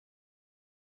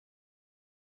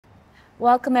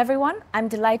Welcome everyone. I'm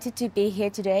delighted to be here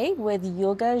today with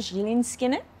Jurga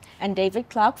Zilinskiene and David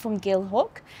Clark from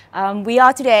Guildhawk. We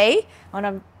are today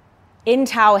in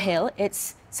Tower Hill.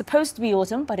 It's supposed to be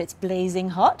autumn, but it's blazing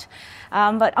hot.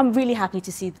 But I'm really happy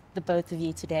to see the both of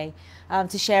you today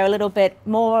to share a little bit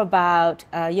more about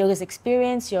Jurga's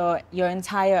experience, your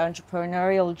entire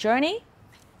entrepreneurial journey,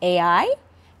 AI,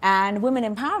 and women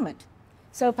empowerment.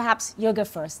 So perhaps Jurga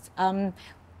first.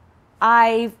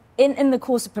 In the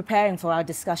course of preparing for our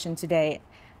discussion today,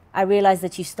 I realized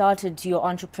that you started your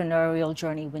entrepreneurial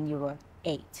journey when you were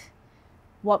 8.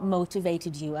 What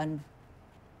motivated you and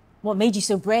what made you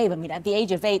so brave? I mean, at the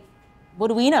age of 8, what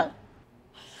do we know?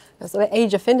 It's the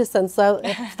age of innocence. So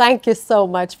thank you so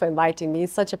much for inviting me.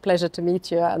 It's such a pleasure to meet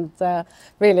you, and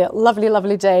really a lovely,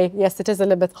 lovely day. Yes, it is a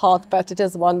little bit hot, but it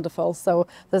is wonderful. So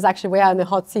we are in a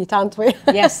hot seat, aren't we?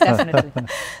 Yes, definitely.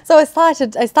 So I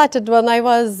started when I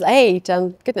was 8,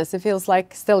 and goodness, it feels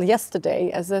like still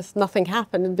yesterday, as if nothing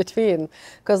happened in between.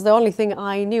 Because the only thing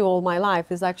I knew all my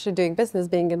life is actually doing business,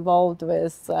 being involved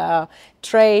with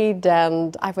trade,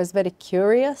 and I was very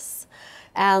curious.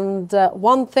 And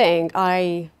one thing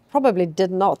I probably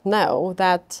did not know,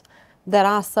 that there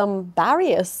are some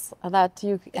barriers that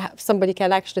somebody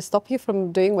can actually stop you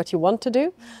from doing what you want to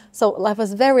do. So I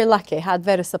was very lucky, had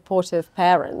very supportive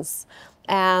parents,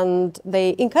 and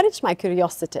they encouraged my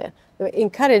curiosity. They were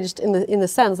encouraged in the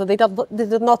sense that they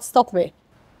did not stop me.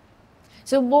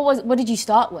 So what did you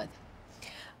start with?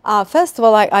 First of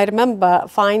all, I remember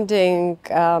finding,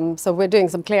 so we're doing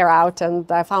some clear out,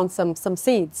 and I found some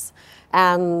seeds.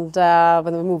 And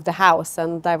when we moved the house,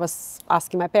 and I was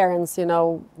asking my parents, you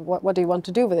know, what do you want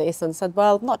to do with this? And said,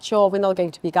 well, not sure, we're not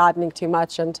going to be gardening too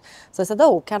much. And so I said,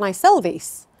 oh, can I sell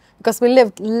these? Because we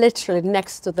lived literally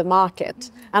next to the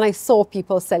market, and I saw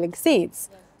people selling seeds.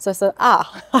 So I said,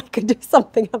 I could do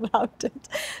something about it.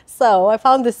 So I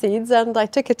found the seeds and I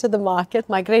took it to the market.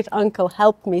 My great uncle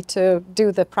helped me to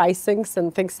do the pricings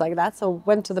and things like that. So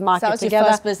went to the market together. So that was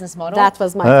your first business model? That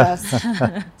was my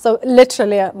first. So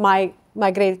literally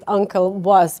my great uncle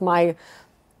was my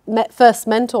first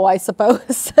mentor, I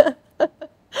suppose.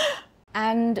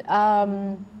 And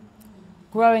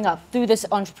growing up through this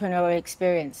entrepreneurial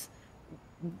experience,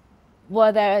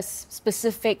 were there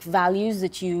specific values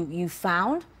that you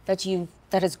found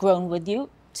that has grown with you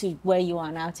to where you are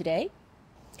now today?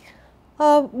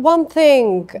 One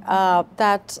thing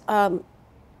that an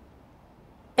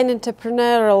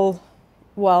entrepreneurial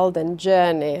world and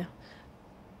journey,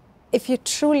 if you're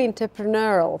truly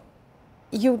entrepreneurial,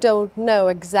 you don't know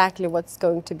exactly what's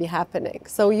going to be happening.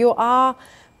 So you are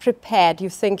prepared, you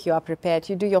think you are prepared,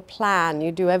 you do your plan,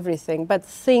 you do everything, but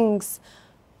things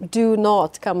do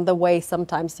not come the way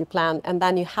sometimes you plan, and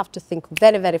then you have to think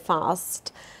very, very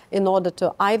fast in order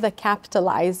to either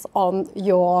capitalize on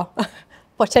your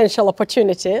potential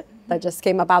opportunity that just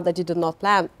came about that you did not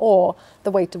plan, or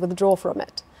the way to withdraw from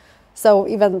it. So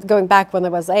even going back when I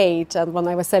was 8 and when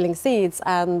I was selling seeds,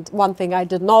 and one thing I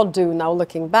did not do now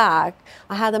looking back,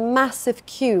 I had a massive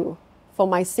queue for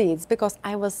my seeds because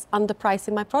I was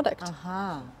underpricing my product.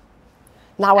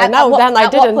 Now I know, then I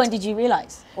didn't. At what point did you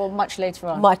realize? Or much later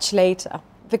on? Much later.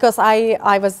 Because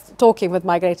I was talking with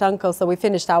my great uncle, so we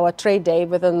finished our trade day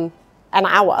within an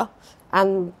hour.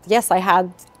 And yes, I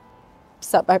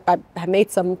made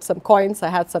some coins, I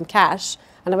had some cash,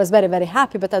 and I was very, very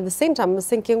happy. But at the same time, I was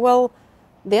thinking, well,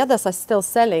 the others are still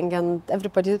selling, and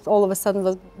everybody all of a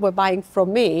sudden were buying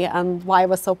from me, and why I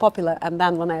was so popular. And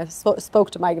then when I spoke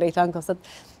to my great uncle, I said,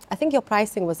 I think your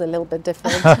pricing was a little bit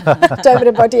different to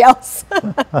everybody else.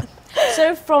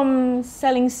 So from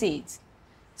selling seeds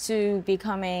to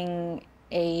becoming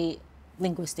a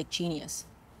linguistic genius,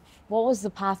 what was the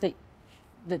path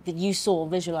that you saw,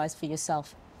 visualized for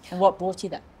yourself, and what brought you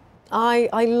there?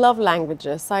 I love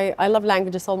languages. I love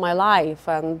languages all my life,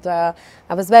 and I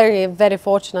was very, very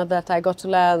fortunate that I got to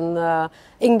learn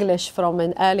English from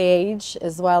an early age,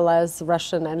 as well as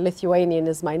Russian and Lithuanian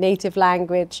is my native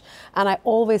language. And I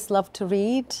always loved to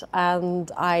read, and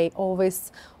I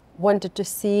always wanted to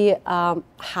see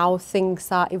how things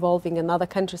are evolving in other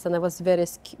countries, and I was very,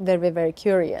 very, very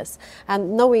curious.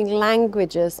 And knowing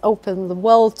languages open the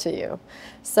world to you.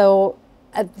 So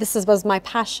this was my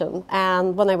passion.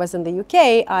 And when I was in the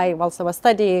UK, whilst I was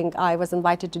studying, I was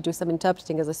invited to do some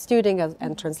interpreting as a student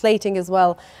and translating as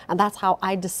well. And that's how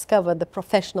I discovered the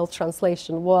professional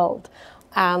translation world.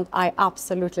 And I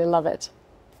absolutely love it.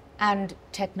 And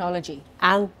technology.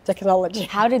 And technology.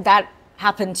 How did that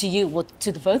happen to you, well,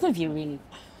 to the both of you really?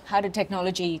 How did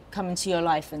technology come into your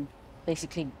life and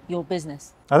basically your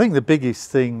business? I think the biggest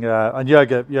thing, and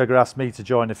Jurga asked me to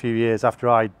join a few years after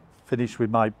I finished with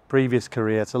my previous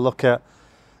career, to look at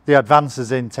the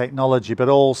advances in technology, but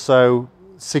also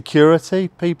security.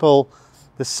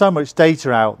 There's so much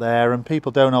data out there, and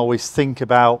people don't always think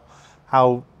about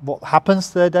what happens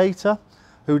to their data,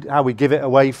 how we give it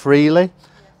away freely.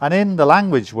 And in the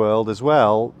language world as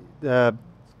well,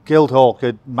 Guildhawk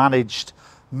had managed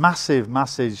massive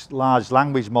large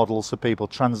language models for people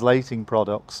translating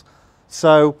products.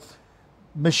 So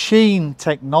machine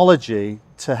technology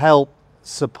to help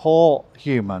support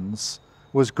humans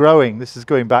was growing. This is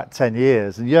going back 10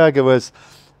 years, and Jurga was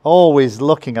always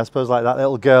looking, I suppose, like that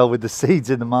little girl with the seeds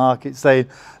in the market, saying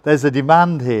there's a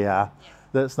demand here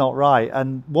that's not right.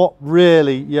 And what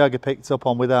really Jurga picked up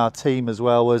on with our team as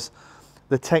well was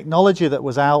the technology that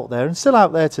was out there, and still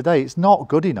out there today. It's not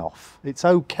good enough. It's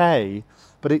okay,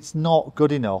 but it's not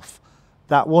good enough.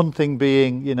 That one thing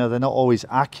being, they're not always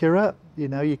accurate.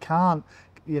 You can't,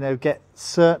 get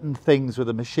certain things with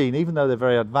a machine, even though they're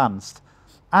very advanced.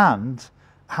 And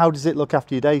how does it look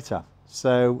after your data?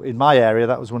 So in my area,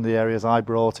 that was one of the areas I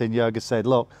brought in. Jurga said,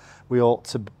 look, we ought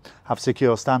to have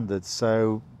secure standards.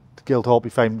 So Guildhawk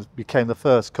became the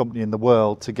first company in the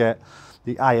world to get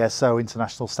the ISO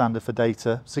International Standard for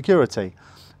Data Security.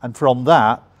 And from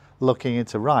that, looking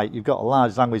into, you've got a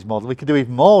large language model, we could do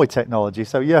even more with technology.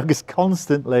 So Jurga's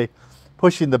constantly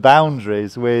pushing the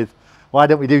boundaries with, why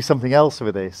don't we do something else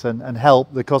with this and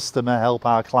help the customer, help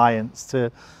our clients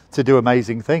to do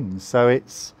amazing things. So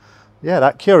it's,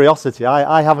 that curiosity.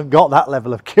 I haven't got that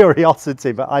level of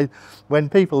curiosity, but when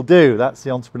people do, that's the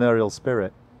entrepreneurial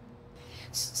spirit.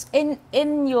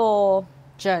 In your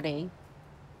journey,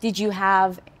 did you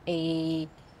have a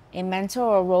mentor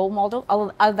or a role model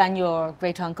other than your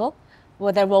great uncle?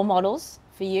 Were there role models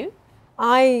for you?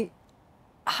 I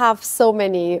have so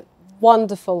many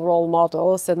wonderful role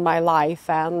models in my life,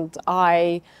 and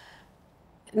I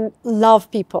love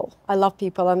people.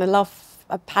 And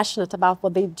I'm passionate about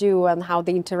what they do and how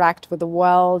they interact with the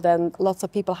world, and lots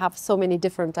of people have so many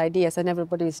different ideas and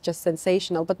everybody is just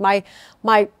sensational. But my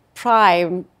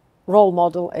prime role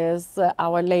model is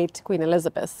our late Queen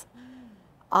Elizabeth.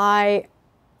 I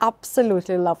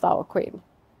absolutely loved our Queen,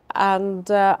 and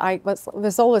it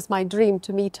was always my dream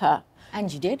to meet her.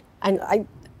 And you did? And I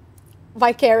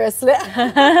vicariously,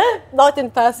 not in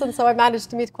person, so I managed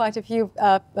to meet quite a few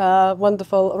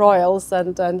wonderful royals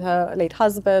and her late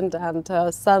husband and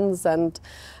her sons and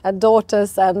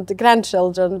daughters and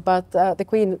grandchildren, but the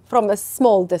Queen, from a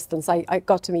small distance, I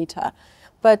got to meet her.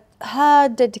 But her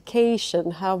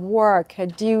dedication, her work, her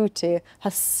duty,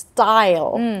 her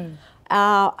style,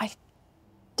 I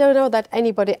don't know that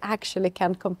anybody actually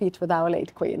can compete with our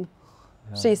late Queen.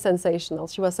 She's sensational.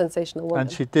 She was a sensational woman.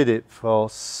 And she did it for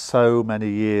so many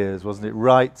years, wasn't it?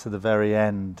 Right to the very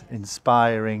end,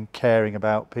 inspiring, caring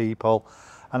about people.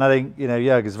 And I think,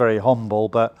 Jurga's very humble,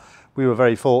 but we were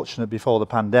very fortunate before the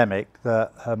pandemic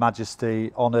that Her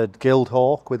Majesty honoured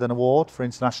Guildhawk with an award for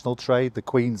international trade, the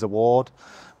Queen's Award,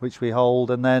 which we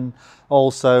hold, and then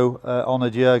also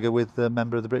honoured Jurga with the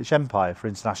Member of the British Empire for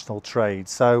international trade.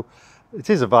 So it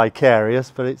is a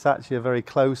vicarious, but it's actually a very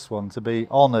close one. To be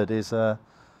honoured is a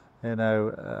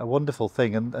wonderful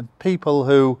thing, and people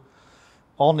who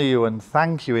honour you and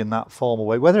thank you in that formal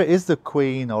way, whether it is the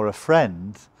Queen or a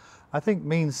friend, I think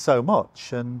means so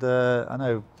much. And I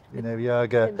know,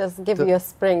 Jurga, it does give you a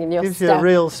spring in your step. Gives you a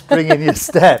real spring in your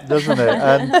step, doesn't it?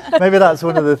 And maybe that's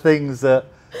one of the things that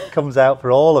comes out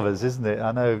for all of us, isn't it?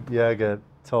 I know Jurga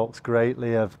talks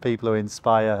greatly of people who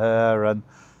inspire her,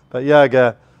 but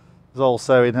Jurga is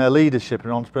also, in her leadership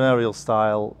and entrepreneurial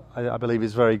style, I believe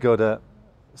is very good at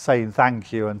saying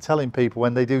thank you and telling people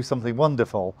when they do something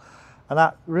wonderful. And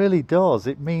that really does.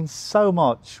 It means so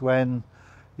much when,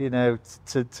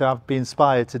 to be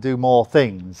inspired to do more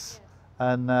things.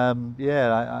 And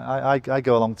I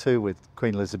go along too with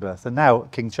Queen Elizabeth. And now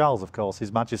King Charles, of course,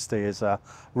 His Majesty is a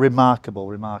remarkable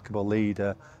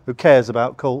leader who cares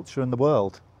about culture and the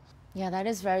world. Yeah, that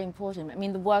is very important. I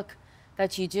mean, the work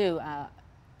that you do,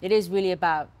 it is really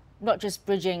about not just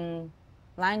bridging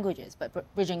languages, but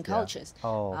bridging cultures. Yeah.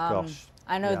 Oh, gosh.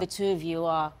 I know the two of you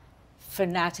are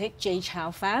fanatic Jay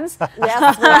Chou fans.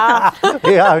 Yes, we are.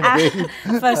 Yeah, indeed.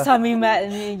 First time we met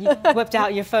and you whipped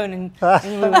out your phone and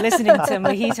we were listening to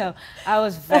Mojito, I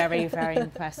was very, very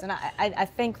impressed. And I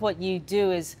think what you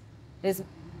do is it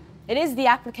is the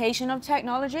application of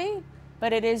technology,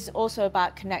 but it is also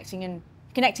about connecting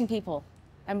people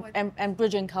and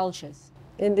bridging cultures.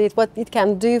 Indeed, what it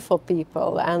can do for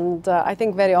people. And I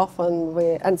think very often,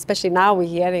 and especially now, we're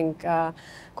hearing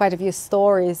quite a few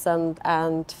stories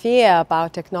and fear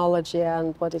about technology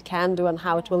and what it can do and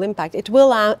how it will impact. It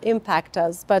will impact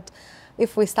us, but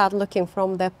if we start looking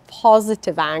from the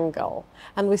positive angle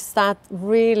and we start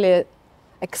really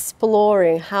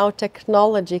exploring how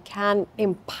technology can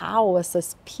empower us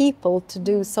as people to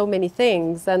do so many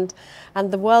things. And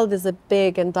the world is a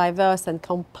big and diverse and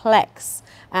complex.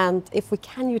 And if we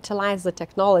can utilize the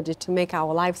technology to make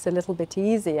our lives a little bit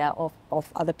easier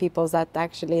of other people that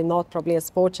actually not probably as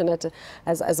fortunate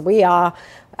as we are,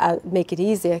 make it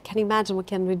easier, can you imagine what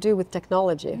can we do with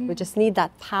technology? We just need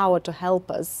that power to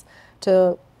help us,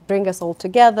 to bring us all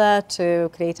together, to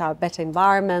create a better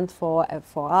environment for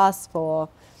us, for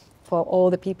all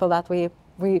the people that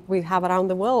we have around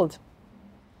the world.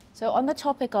 So on the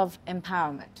topic of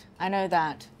empowerment, I know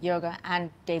that Jurga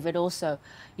and David also,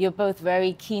 you're both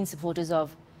very keen supporters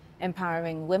of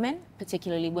empowering women,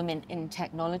 particularly women in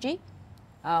technology.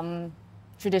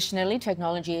 Traditionally,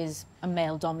 technology is a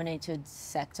male-dominated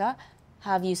sector.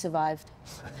 How have you survived?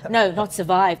 No, not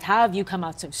survived. How have you come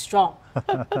out so strong?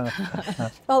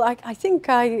 Well, I think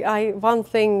one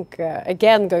thing,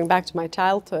 again, going back to my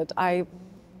childhood, I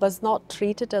was not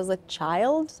treated as a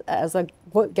child, as a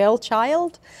girl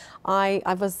child. I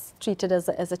was treated as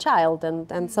a child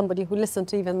and somebody who listened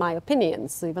to even my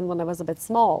opinions, even when I was a bit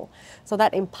small. So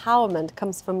that empowerment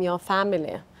comes from your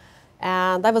family.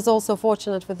 And I was also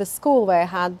fortunate with the school where I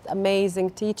had amazing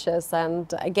teachers.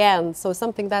 And again, so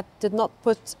something that did not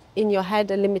put in your head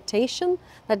a limitation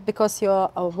that because you're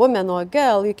a woman or a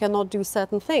girl, you cannot do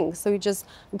certain things. So you just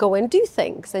go and do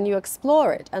things and you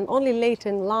explore it. And only late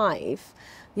in life,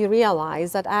 you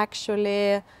realize that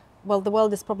actually, well, the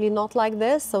world is probably not like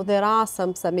this. So there are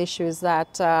some issues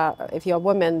that if you're a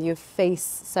woman, you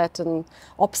face certain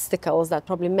obstacles that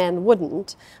probably men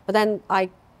wouldn't. But then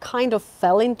I kind of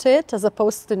fell into it as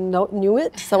opposed to knew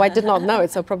it. So I did not know it.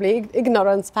 So probably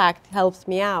ignorance fact helped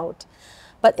me out.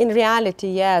 But in reality,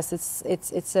 yes,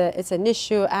 it's an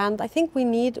issue. And I think we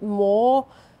need more,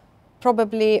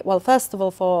 probably, well, first of all,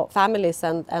 for families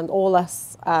and all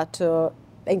us to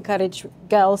encourage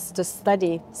girls to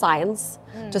study science,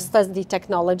 to study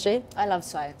technology. I love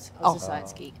science. I was a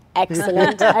science geek.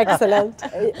 Excellent, excellent.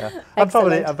 Yeah. I'm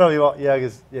probably what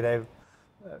Jurga's,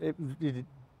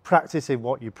 practicing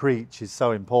what you preach is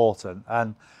so important.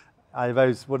 And I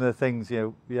suppose one of the things,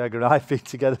 Jurga and I have been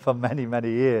together for many,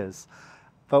 many years.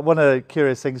 But one of the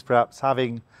curious things, perhaps,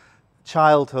 having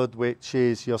childhood, which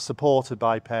is you're supported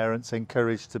by parents,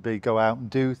 encouraged to go out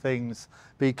and do things,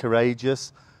 be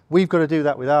courageous. We've got to do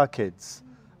that with our kids.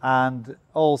 And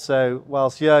also,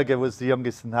 whilst Jurga was the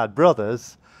youngest and had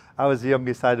brothers, I was the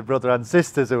youngest, I had a brother and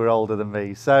sisters who were older than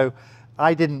me. So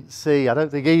I don't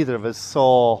think either of us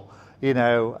saw,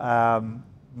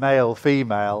 male,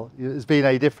 female, as being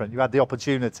any different. You had the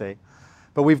opportunity.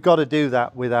 But we've got to do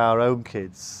that with our own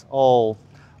kids. All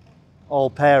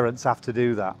parents have to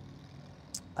do that.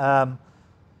 And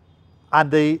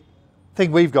the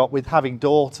thing we've got with having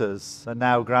daughters and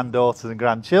now granddaughters and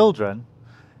grandchildren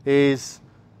is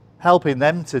helping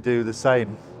them to do the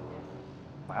same.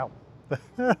 Wow.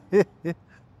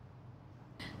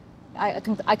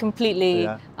 I completely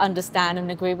understand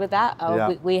and agree with that.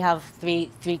 We have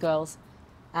three girls,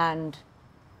 and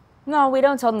no, we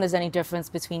don't tell them there's any difference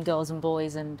between girls and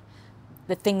boys and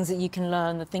the things that you can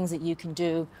learn, the things that you can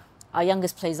do. Our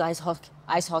youngest plays ice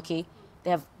hockey. They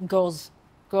have girls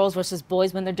versus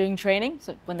boys when they're doing training.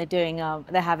 So when they're doing,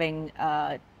 they're having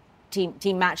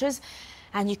team matches,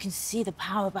 and you can see the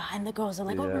power behind the girls. They're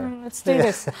like, let's do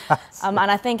this. And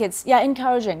I think it's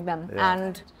encouraging them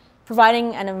and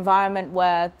providing an environment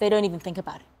where they don't even think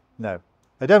about it. No,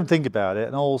 they don't think about it.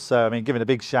 And also, I mean, giving a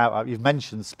big shout out, you've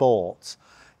mentioned sports,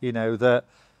 that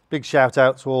big shout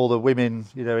out to all the women,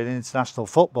 in international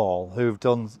football who've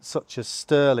done such a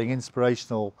sterling,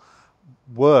 inspirational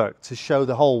work to show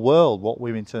the whole world what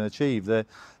women can achieve. The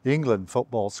England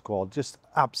football squad, just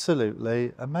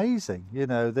absolutely amazing,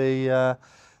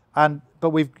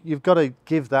 but you've got to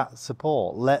give that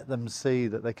support, let them see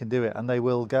that they can do it, and they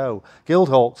will go.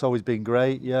 Guildhawk's always been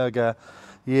great. Jurga,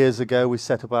 years ago, we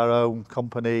set up our own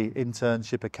company,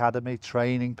 Internship Academy,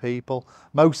 training people.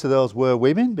 Most of those were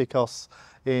women because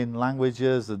in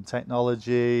languages and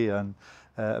technology and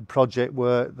project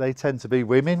work, they tend to be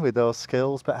women with those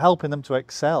skills, but helping them to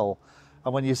excel.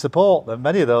 And when you support them,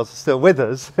 many of those are still with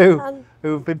us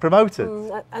who've been promoted.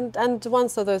 And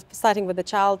once, so starting with the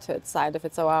childhood side of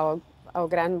it, so our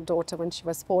granddaughter, when she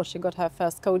was 4, she got her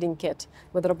first coding kit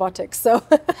with robotics. So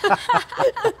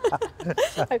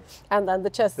and then the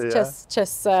chess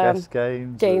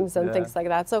games and things like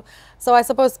that. So I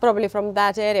suppose probably from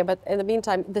that area, but in the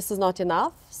meantime, this is not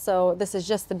enough. So this is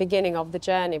just the beginning of the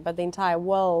journey, but the entire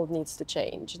world needs to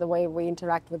change, the way we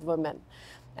interact with women.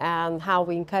 and how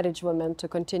we encourage women to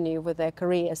continue with their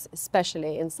careers,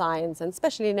 especially in science and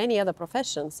especially in any other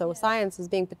profession. So science is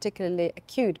being particularly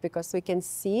acute because we can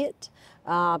see it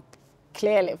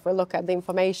clearly. If we look at the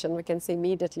information, we can see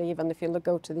immediately, even if you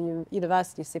go to the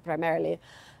university, you see primarily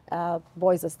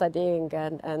boys are studying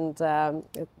and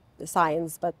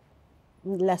science, but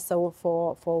less so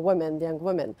for women, young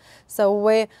women. So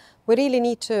we really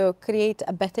need to create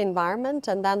a better environment,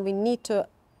 and then we need to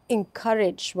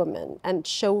encourage women and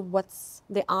show what's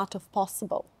the art of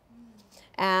possible.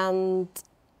 And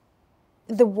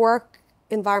the work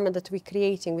environment that we're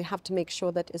creating, we have to make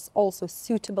sure that it's also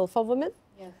suitable for women,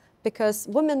 because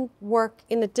women work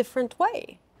in a different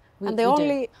way. And the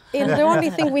only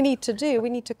thing we need to do, we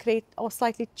need to create or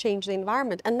slightly change the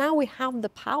environment. And now we have the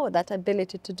power, that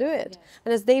ability to do it.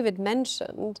 And as David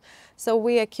mentioned, so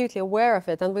we're acutely aware of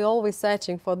it, and we're always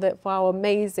searching for our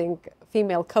amazing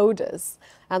female coders.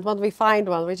 And when we find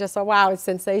one, we just say, wow, it's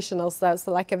sensational. So it's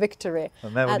like a victory.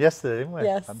 And met one yesterday, didn't we?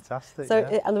 Yes. Fantastic. So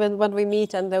and when we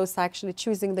meet, and those actually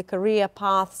choosing the career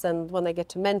paths, and when I get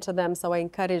to mentor them, so I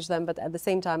encourage them. But at the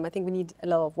same time, I think we need a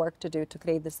lot of work to do to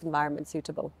create this environment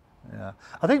suitable. Yeah,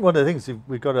 I think one of the things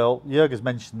we've got to, Jurga's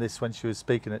mentioned this when she was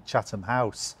speaking at Chatham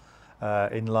House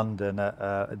in London,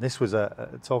 and this was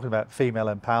talking about female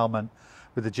empowerment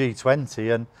with the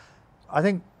G20, and I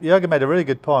think Jurga made a really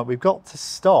good point. We've got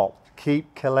to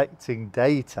keep collecting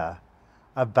data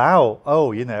about,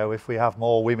 you know, if we have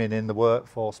more women in the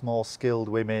workforce, more skilled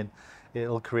women,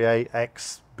 it'll create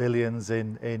X billions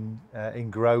in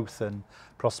growth and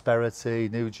prosperity,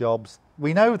 new jobs.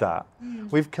 We know that.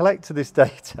 We've collected this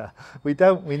data. We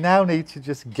now need to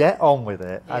just get on with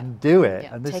it and do it.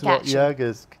 And this is what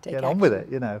Jurga's get on with it,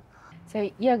 you know.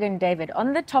 So Jurga and David,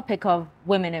 on the topic of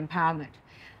women empowerment,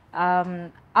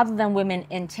 other than women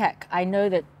in tech, I know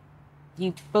that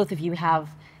both of you have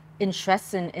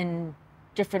interests in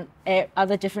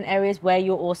other different areas where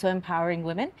you're also empowering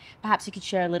women. Perhaps you could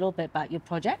share a little bit about your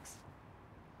projects,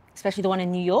 especially the one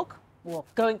in New York, or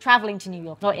traveling to New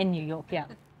York, not in New York, yeah.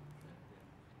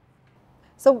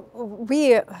 So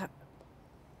we,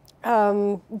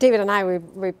 David and I,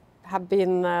 we have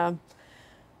been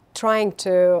trying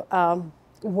to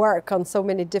work on so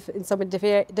many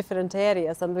different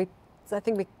areas, and I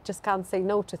think we just can't say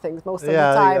no to things most of the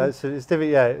time. Yeah, it's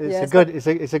different. Yeah,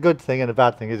 it's a good thing and a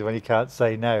bad thing, is when you can't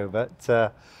say no. But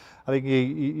I think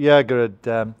Jurga had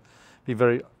been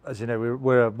very, as you know,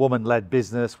 we're a woman-led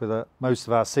business with most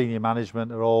of our senior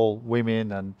management are all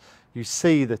women, and you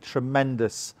see the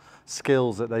tremendous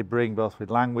skills that they bring, both with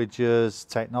languages,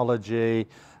 technology,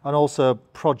 and also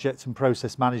project and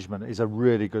process management is a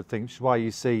really good thing, which is why you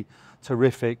see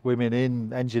terrific women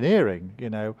in engineering, you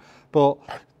know. But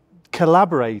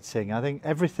collaborating, I think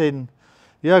everything,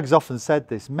 Jurga's often said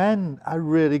this, men are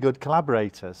really good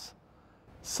collaborators.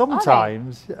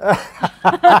 Sometimes.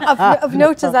 I've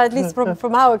noticed that, at least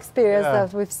from our experience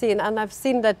that we've seen, and I've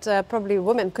seen that probably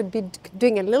women could be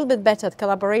doing a little bit better at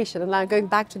collaboration. And now going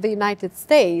back to the United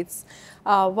States,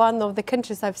 one of the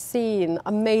countries I've seen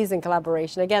amazing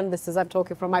collaboration. Again, I'm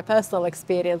talking from my personal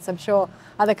experience. I'm sure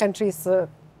other countries,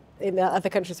 in other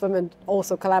countries, women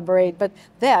also collaborate. But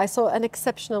there I saw an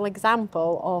exceptional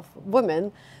example of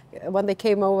women. When they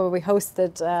came over, we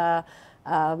hosted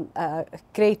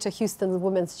Greater Houston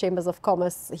Women's Chambers of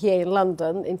Commerce here in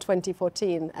London in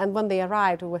 2014, and when they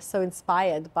arrived, we were so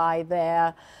inspired by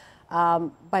their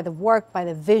by the work, by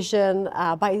the vision,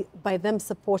 by them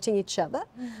supporting each other.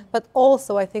 But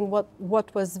also, I think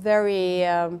what was very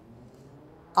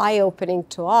eye-opening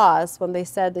to us when they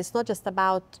said it's not just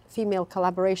about female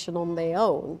collaboration on their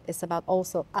own, it's about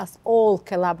also us all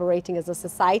collaborating as a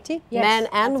society, men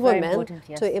and women,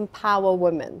 to empower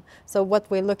women. So what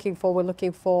we're looking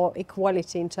for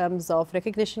equality in terms of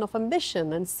recognition of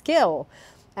ambition and skill.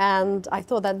 And I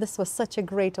thought that this was such a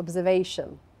great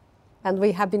observation. And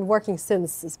we have been working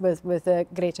since with the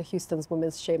Greater Houston's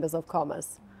Women's Chambers of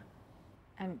Commerce.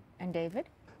 And David?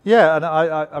 Yeah, and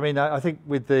I mean, I think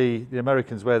with the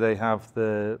Americans, where they have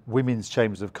the women's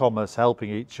chambers of commerce helping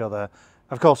each other,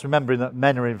 of course, remembering that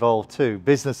men are involved too.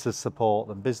 Businesses support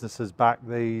them, businesses back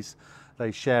these,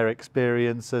 they share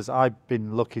experiences. I've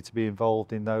been lucky to be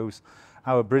involved in those.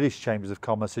 Our British chambers of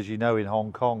commerce, as you know, in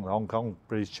Hong Kong, the Hong Kong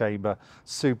British Chamber,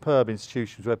 superb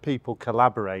institutions where people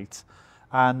collaborate.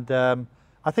 And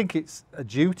I think it's a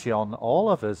duty on all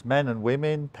of us, men and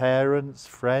women, parents,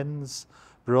 friends,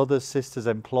 brothers, sisters,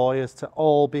 employers, to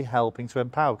all be helping to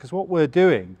empower. Because what we're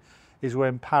doing is we're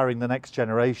empowering the next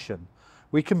generation.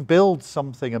 We can build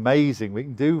something amazing. We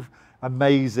can do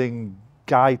amazing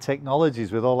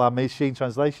technologies with all our machine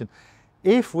translation.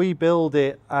 If we build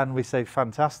it and we say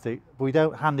fantastic, we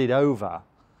don't hand it over,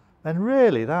 then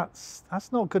really that's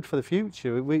not good for the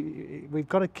future. We've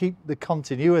got to keep the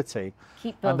continuity.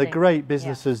 Keep and the building. great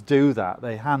businesses do that.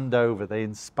 They hand over, they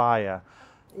inspire.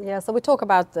 Yeah, so we talk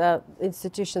about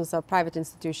institutions or private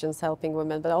institutions helping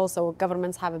women, but also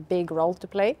governments have a big role to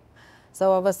play.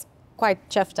 So I was quite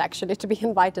chuffed actually to be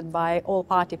invited by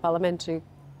all-party parliamentary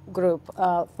group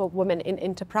for women in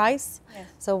enterprise. Yes.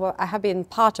 So I have been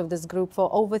part of this group for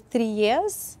over 3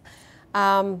 years.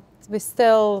 We're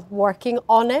still working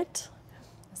on it.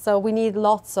 So we need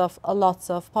lots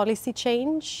of policy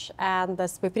change, and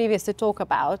as we previously talked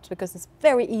about, because it's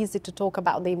very easy to talk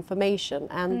about the information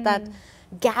and that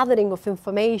gathering of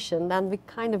information, and we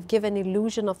kind of give an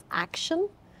illusion of action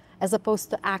as opposed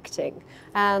to acting.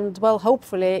 And well,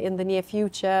 hopefully in the near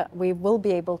future we will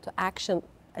be able to action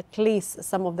at least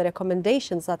some of the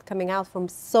recommendations that are coming out from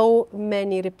so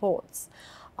many reports.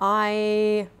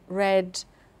 I read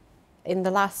in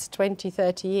the last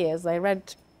 20-30 years, I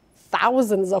read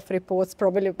thousands of reports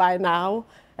probably by now,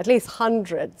 at least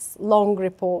hundreds, long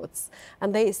reports,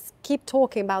 and they keep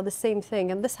talking about the same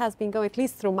thing, and this has been going at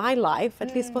least through my life,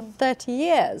 at least for 30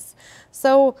 years.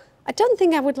 So I don't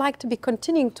think I would like to be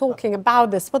continuing talking about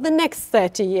this for the next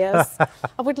 30 years.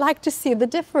 I would like to see the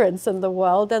difference in the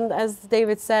world, and as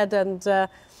David said, and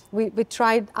we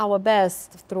tried our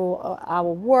best through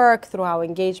our work, through our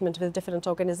engagement with different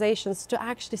organizations to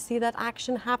actually see that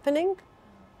action happening.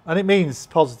 And it means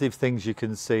positive things you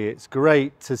can see. It's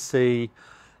great to see,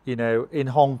 you know, in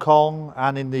Hong Kong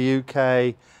and in the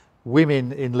UK,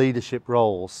 women in leadership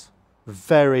roles,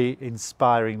 very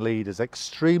inspiring leaders,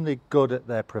 extremely good at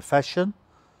their profession,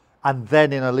 and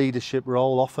then in a leadership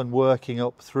role, often working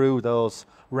up through those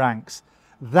ranks.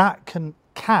 That can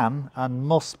and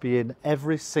must be in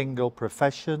every single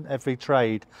profession, every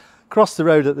trade. Across the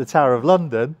road at the Tower of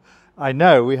London, I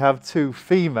know we have 2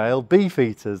 female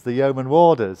beefeaters, the yeoman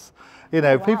warders. You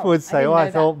know, Oh, wow. people would say, "Oh, I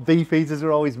that. thought beefeaters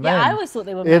were always men." Yeah, I always thought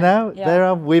they were men. You know, Yeah. there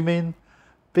are women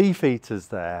beefeaters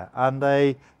there, and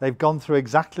they've gone through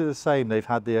exactly the same. They've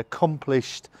had the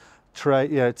accomplished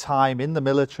time in the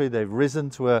military. They've risen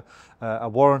to a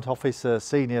warrant officer,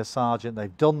 senior sergeant.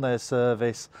 They've done their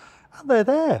service, and they're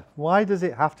there. Why does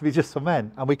it have to be just for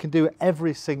men? And we can do it.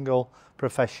 Every single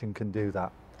profession can do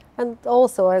that. And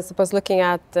also, I suppose, looking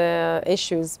at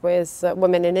issues with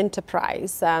women in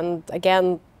enterprise, and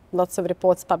again, lots of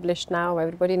reports published now,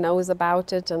 everybody knows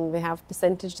about it, and we have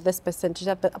percentage this, percentage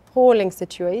that, but appalling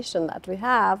situation that we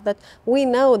have, that we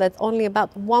know that only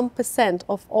about 1%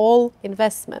 of all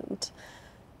investment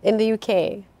in the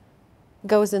UK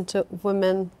goes into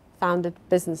women-founded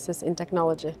businesses in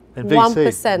technology. In VC,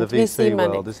 1% the VC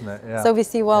money. world, isn't it? Yeah. So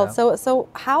VC world. Yeah. So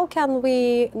how can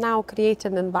we now create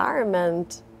an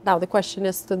environment? Now the question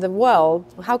is to the world,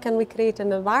 how can we create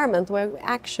an environment where we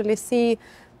actually see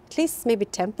at least maybe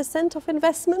 10% of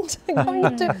investment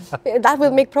going to, that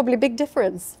will make probably a big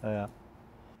difference. Yeah.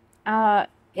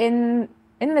 In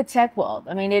the tech world,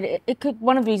 I mean, it could,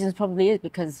 one of the reasons probably is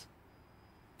because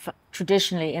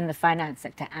traditionally in the finance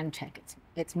sector and tech,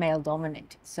 it's male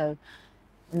dominated. So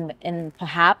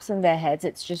perhaps in their heads,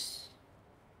 it's just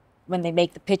when they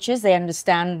make the pitches, they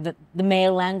understand the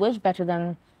male language better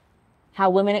than how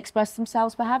women express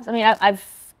themselves, perhaps. I mean, I've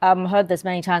heard this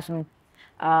many times from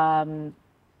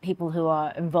people who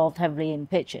are involved heavily in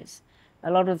pitches.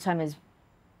 A lot of the time is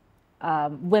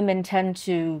women tend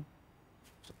to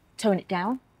tone it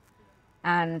down,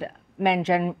 and men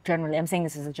generally, I'm saying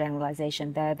this as a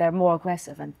generalization, they're more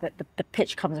aggressive, and the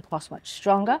pitch comes across much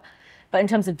stronger. But in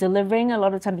terms of delivering, a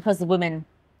lot of the time, because the women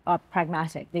are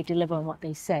pragmatic, they deliver on what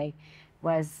they say,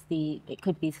 whereas it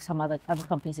could be some other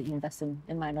companies that you invest in,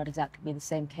 it might not exactly be the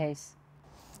same case.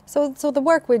 So the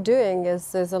work we're doing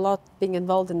is a lot being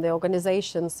involved in the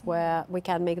organizations where we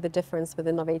can make the difference with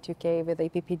Innovate UK, with the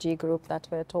APPG group that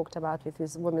we talked about with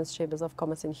these Women's Chambers of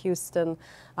Commerce in Houston.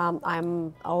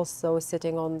 I'm also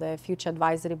sitting on the Future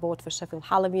Advisory Board for Sheffield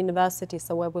Hallam University,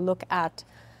 so where we look at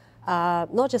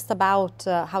not just about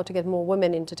how to get more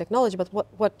women into technology, but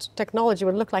what technology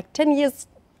would look like 10 years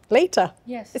later.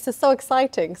 Yes. This is so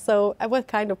exciting. So what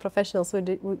kind of professionals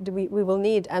we will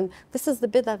need? And this is the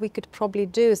bit that we could probably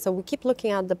do. So we keep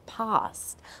looking at the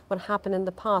past, what happened in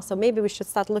the past. So maybe we should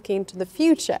start looking into the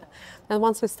future. And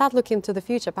once we start looking into the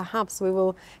future, perhaps we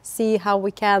will see how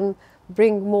we can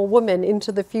bring more women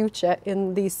into the future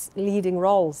in these leading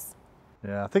roles.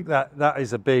 Yeah, I think that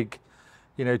is a big,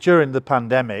 you know, during the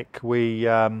pandemic, we,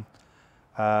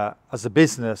 as a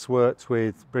business, worked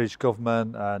with British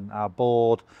government and our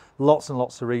board, lots and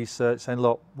lots of research saying,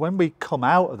 look, when we come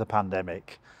out of the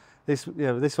pandemic, this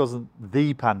wasn't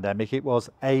the pandemic, it was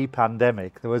a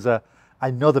pandemic. There was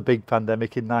another big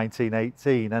pandemic in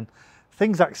 1918, and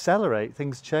things accelerate,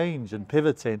 things change and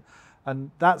pivoting.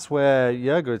 And that's where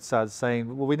Jurga had started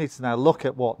saying, well, we need to now look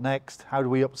at what next. How do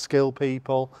we upskill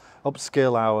people,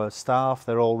 upskill our staff?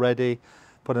 They're all ready,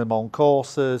 putting them on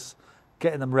courses,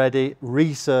 getting them ready,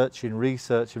 researching.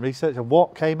 And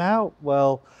what came out?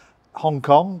 Well, Hong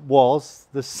Kong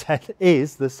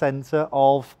is the centre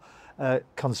of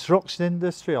construction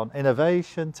industry, on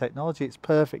innovation, technology. It's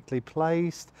perfectly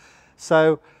placed.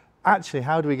 So actually,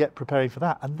 how do we get preparing for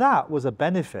that? And that was a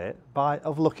benefit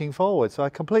of looking forward. So I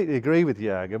completely agree with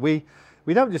Jurga. We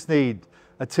don't just need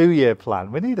a 2-year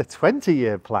plan, we need a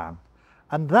 20-year plan.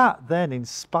 And that then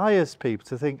inspires people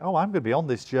to think, oh, I'm going to be on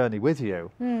this journey with you.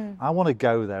 I want to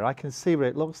go there. I can see what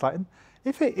it looks like. And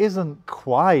if it isn't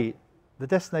quite, the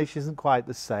destination isn't quite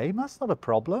the same, that's not a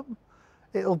problem.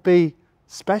 It'll be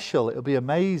special, it'll be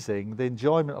amazing. The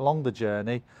enjoyment along the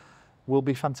journey will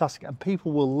be fantastic, and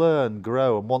people will learn,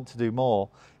 grow, and want to do more.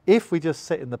 If we just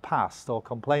sit in the past or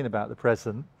complain about the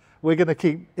present, we're going to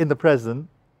keep in the present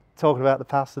talking about the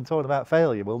past and talking about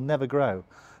failure. We'll never grow.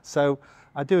 So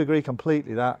I do agree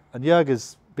completely that, and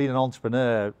Jurga's been an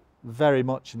entrepreneur very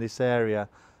much in this area,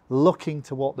 looking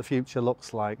to what the future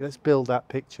looks like. Let's build that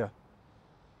picture.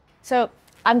 So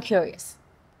I'm curious,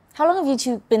 how long have you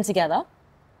two been together?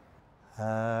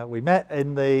 We met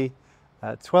in the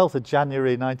 12th of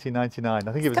January 1999.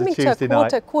 I think it was a Tuesday night. It's coming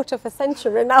to a quarter of a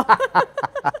century now.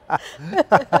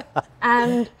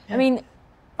 And I mean,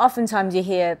 oftentimes you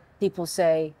hear people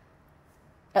say,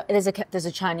 there's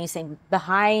a Chinese saying,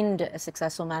 behind a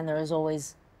successful man there is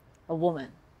always a woman.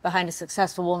 Behind a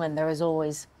successful woman there is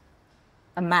always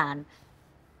a man.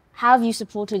 How have you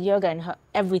supported Jurga in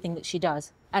everything that she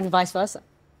does, and vice versa?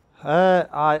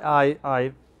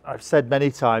 I've said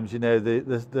many times, you know,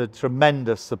 the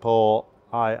tremendous support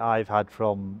I've had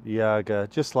from Jurga,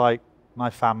 just like my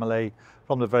family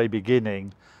from the very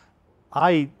beginning.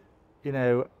 I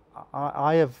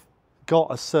have got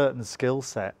a certain skill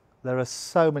set. There are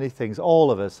so many things.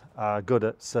 All of us are good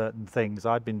at certain things.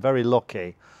 I've been very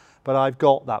lucky, but I've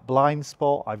got that blind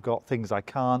spot. I've got things I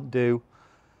can't do.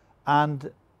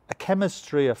 And a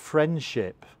chemistry, a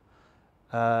friendship,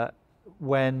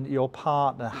 when your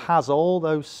partner has all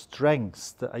those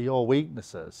strengths that are your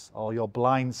weaknesses or your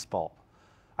blind spot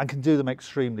and can do them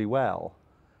extremely well,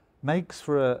 makes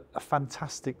for a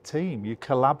fantastic team. You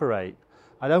collaborate.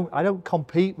 I don't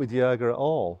compete with Jurga at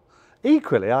all.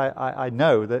 Equally, I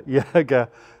know that Jurga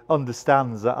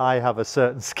understands that I have a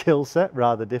certain skill set,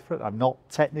 rather different. I'm not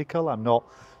technical, I'm not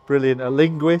brilliant at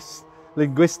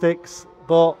linguistics,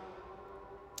 but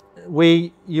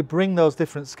you bring those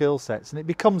different skill sets and it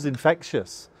becomes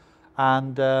infectious.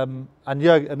 And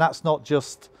that's not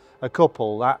just a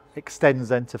couple, that extends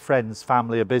then to friends,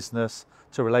 family, a business,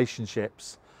 to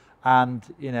relationships. And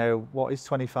you know, what is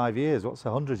 25 years? What's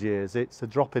 100 years? It's a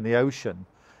drop in the ocean.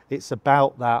 It's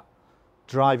about that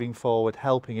driving forward,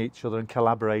 helping each other and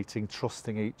collaborating,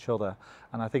 trusting each other.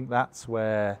 And I think that's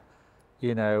where,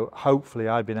 you know, hopefully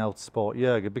I've been able to support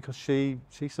Jurga, because she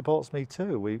supports me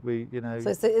too. We you know.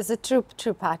 So it's a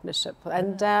true partnership.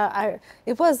 And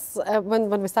it was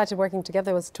when we started working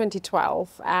together, it was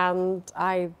 2012, and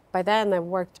by then I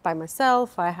worked by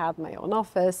myself. I had my own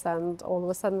office, and all of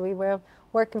a sudden we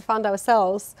found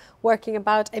ourselves working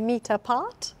about a meter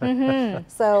apart.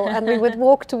 So, and we would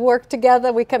walk to work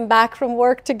together, we come back from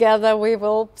work together, we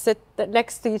will sit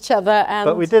next to each other.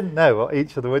 But we didn't know what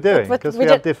each other were doing, because we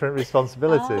had different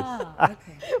responsibilities.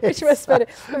 Which was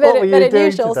very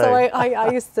unusual. So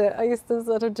I used to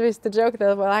sort of used to joke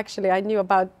that, well, actually I knew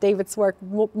about David's work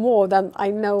more than I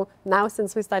know now,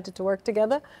 since we started to work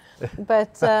together.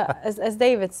 But as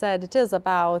David said, it is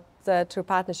about true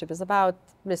partnership. It's about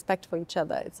respect for each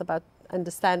other. It's about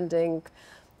understanding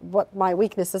what my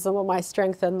weaknesses and what my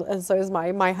strength, and so is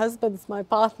my husband's, my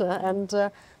partner, and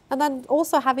then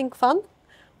also having fun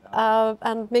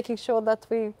and making sure that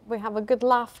we have a good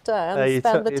laughter and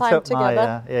spend the time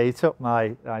together. You took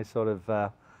my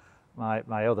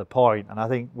other point, and I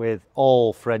think with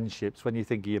all friendships, when you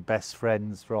think of your best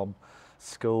friends from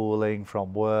schooling,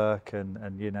 from work,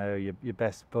 and you know, your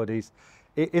best buddies,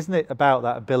 isn't it about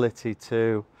that ability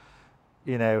to,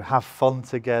 you know, have fun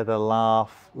together,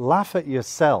 laugh at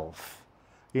yourself,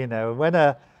 you know, when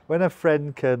a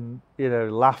friend can, you know,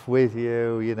 laugh with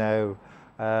you, you know.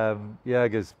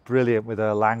 Jurga's brilliant with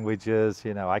her languages,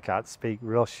 you know, I can't speak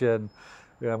Russian.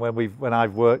 You know, when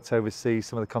I've worked overseas,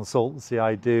 some of the consultancy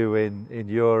I do in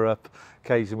Europe,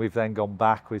 occasionally we've then gone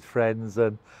back with friends,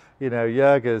 and you know,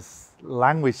 Jurga's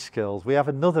language skills, we have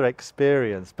another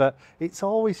experience, but it's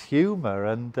always humour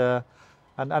and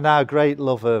our great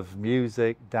love of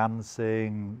music,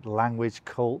 dancing, language,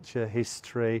 culture,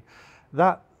 history.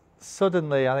 That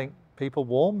suddenly, I think people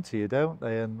warm to you, don't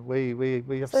they? And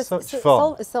we have So such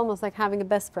fun. it's almost like having a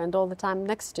best friend all the time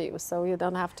next to you, so you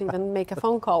don't have to even make a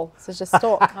phone call. So just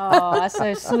talk. Oh, that's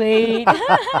so sweet.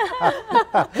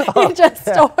 You just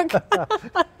talk.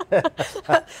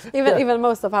 Even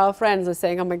most of our friends are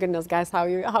saying, "Oh my goodness, guys, how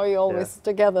you always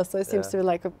together?" So it seems to be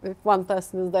like if one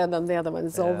person is there, then the other one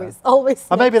is always.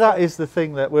 And maybe that is the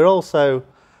thing, that we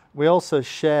also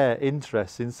share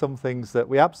interests in some things that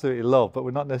we absolutely love, but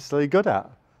we're not necessarily good at.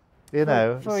 You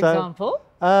know. For example.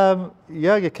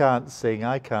 Jurga can't sing,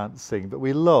 I can't sing, but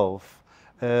we love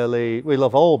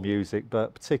all music,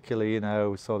 but particularly,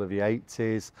 sort of the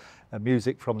 80s,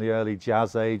 music from the early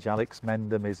jazz age. Alex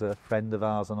Mendham is a friend of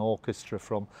ours, an orchestra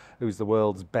who's the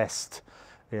world's best.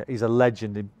 He's a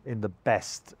legend in the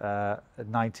best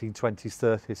 1920s,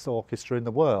 30s orchestra in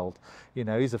the world.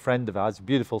 He's a friend of ours, a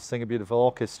beautiful singer, beautiful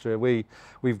orchestra.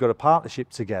 We've got a partnership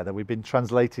together. We've been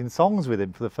translating songs with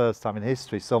him for the first time in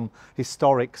history, some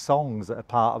historic songs that are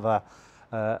part of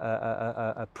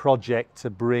a project to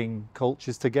bring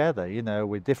cultures together,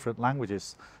 with different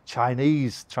languages.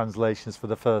 Chinese translations for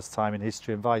the first time in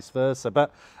history and vice versa.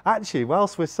 But actually,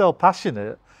 whilst we're so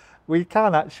passionate, we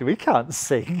can't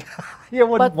sing. You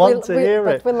wouldn't want to hear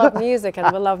it. But we love music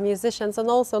and we love musicians, and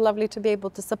also lovely to be able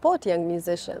to support young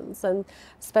musicians, and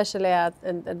especially at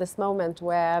this moment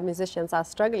where musicians are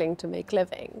struggling to make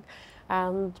living.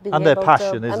 And their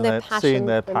passion, isn't it? Seeing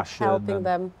their passion. Helping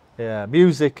them. Yeah,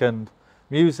 music,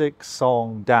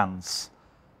 song, dance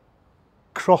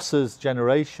crosses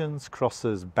generations,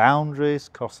 crosses boundaries,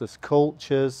 crosses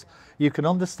cultures. You can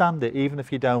understand it even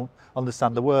if you don't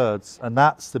understand the words, and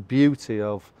that's the beauty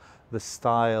of the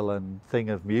style and thing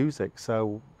of music.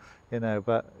 So,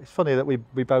 but it's funny that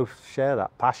we both share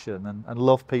that passion and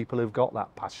love people who've got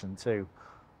that passion too.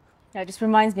 Yeah, it just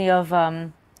reminds me of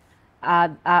the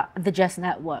Jazz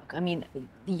Network. I mean,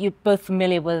 you're both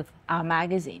familiar with our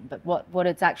magazine, but what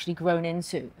it's actually grown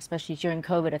into, especially during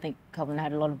COVID, I think Calvin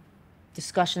had a lot of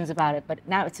discussions about it, but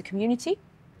now it's a community,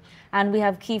 and we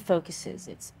have key focuses.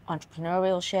 It's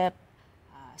entrepreneurship,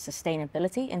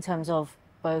 sustainability in terms of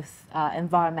both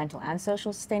environmental and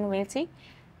social sustainability,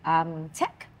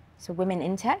 tech, so women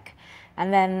in tech,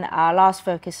 and then our last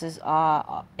focus is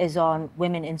on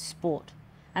women in sport.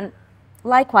 And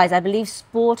likewise, I believe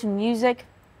sport and music,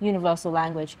 universal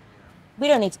language. We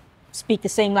don't need to speak the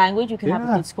same language. You can have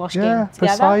a good squash game together.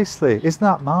 Precisely. Isn't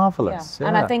that marvellous? Yeah.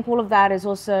 And I think all of that is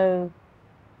also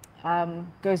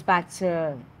goes back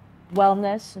to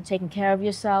wellness and taking care of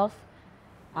yourself,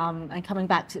 and coming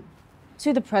back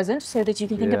to the present so that you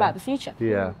can think about the future.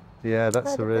 Yeah,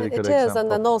 that's a really good example. It is,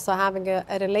 and then also having a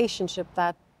relationship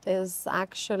that is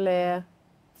actually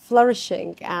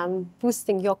flourishing and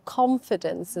boosting your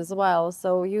confidence as well.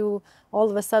 So you,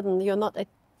 all of a sudden, you're not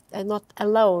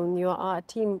alone. You are a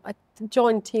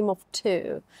joint team of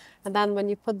two. And then when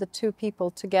you put the two people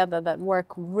together that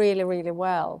work really, really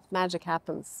well, magic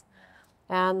happens.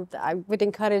 And I would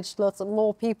encourage lots of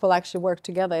more people actually work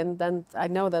together. And then I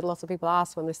know that lots of people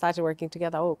asked when we started working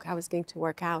together, oh, how is it going to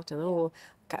work out? And oh,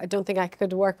 I don't think I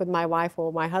could work with my wife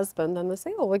or my husband. And they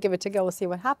say, oh, we'll give it a go and see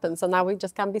what happens. And now we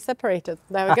just can't be separated.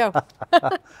 There we go.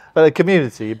 But a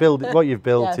community, what you've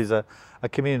built is a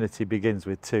community begins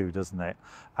with two, doesn't it?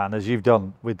 And as you've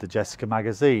done with the Jessica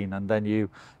magazine, and then you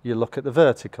look at the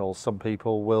verticals. Some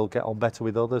people will get on better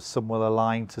with others. Some will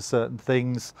align to certain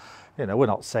things. We're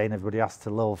not saying everybody has to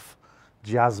love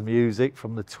jazz music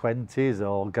from the 20s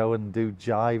or go and do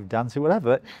jive dancing,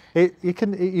 whatever.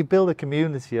 You build a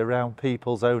community around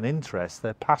people's own interests,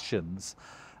 their passions,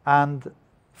 and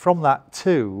from that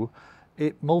too,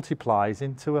 it multiplies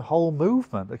into a whole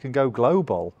movement that can go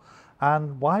global.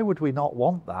 And why would we not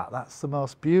want that? That's the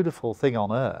most beautiful thing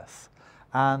on earth.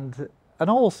 And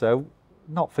also,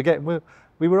 not forgetting,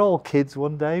 we were all kids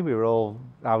one day. We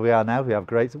are now. We have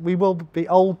great. We will be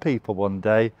old people one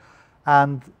day,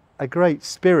 and a great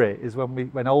spirit is when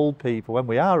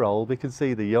we are old, we can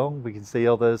see the young, we can see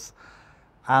others,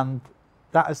 and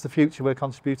that is the future we're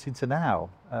contributing to now.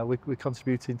 We're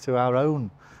contributing to our own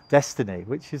destiny,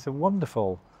 which is a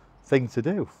wonderful thing to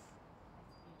do.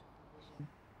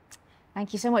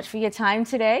 Thank you so much for your time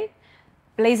today.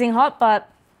 Blazing hot, but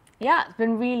yeah, it's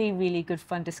been really, really good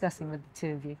fun discussing with the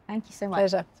two of you. Thank you so much.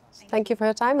 Pleasure. Thank you for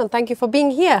your time, and thank you for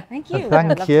being here. Thank you.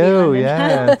 Thank you,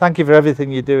 yeah. Thank you for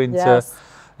everything you're doing to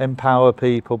empower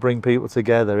people, bring people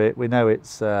together. We know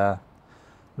it's a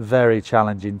very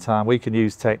challenging time. We can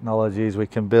use technologies, we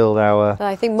can build our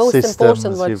I think most systems.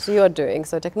 important what you're doing.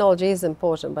 So technology is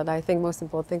important, but I think most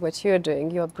important thing what you're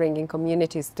doing, you're bringing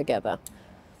communities together.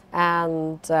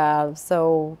 And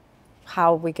so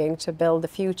how are we going to build the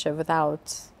future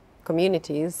without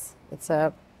communities? It's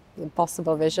a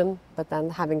impossible vision, but then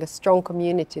having a strong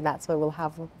community, that's where we'll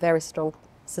have a very strong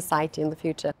society in the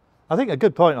future. I think a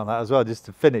good point on that as well, just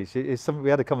to finish, is something we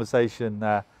had a conversation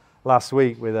last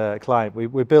week with a client.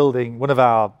 We're building, one of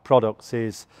our products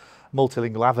is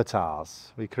multilingual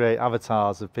avatars. We create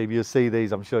avatars of people. You'll see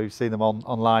these, I'm sure you've seen them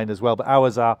online as well, but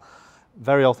ours are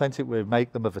very authentic. We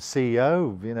make them of a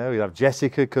CEO, you know, you have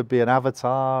Jessica could be an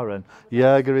avatar and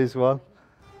Jurga is one.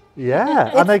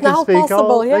 Yeah, and they can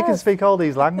they can speak all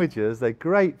these languages. They're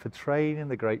great for training,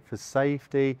 they're great for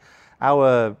safety.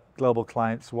 Our global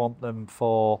clients want them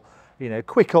for, you know,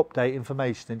 quick update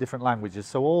information in different languages.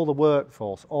 So all the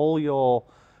workforce, all your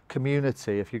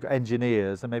community, if you've got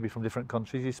engineers and maybe from different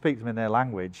countries, you speak to them in their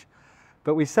language.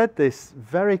 But we said this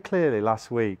very clearly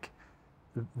last week.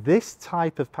 This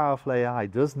type of powerful AI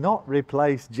does not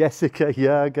replace Jessica,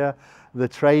 Jurga, the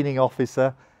training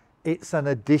officer. It's an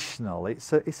additional,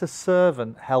 it's a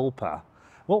servant helper.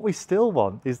 What we still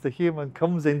want is the human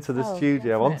comes into the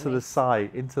studio, definitely. Onto the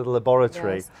site, into the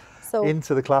laboratory, yes. So,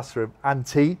 into the classroom and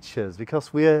teachers,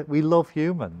 because we love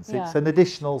humans. Yeah. It's an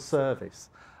additional service.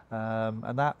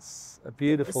 And that's a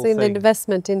beautiful thing. So an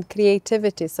investment in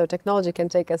creativity, so technology can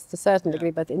take us to a certain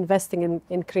degree, but investing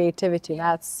in creativity,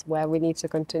 that's where we need to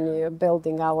continue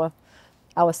building our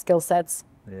skill sets.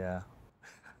 Yeah.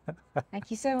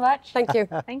 Thank you so much. Thank you.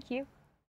 Thank you.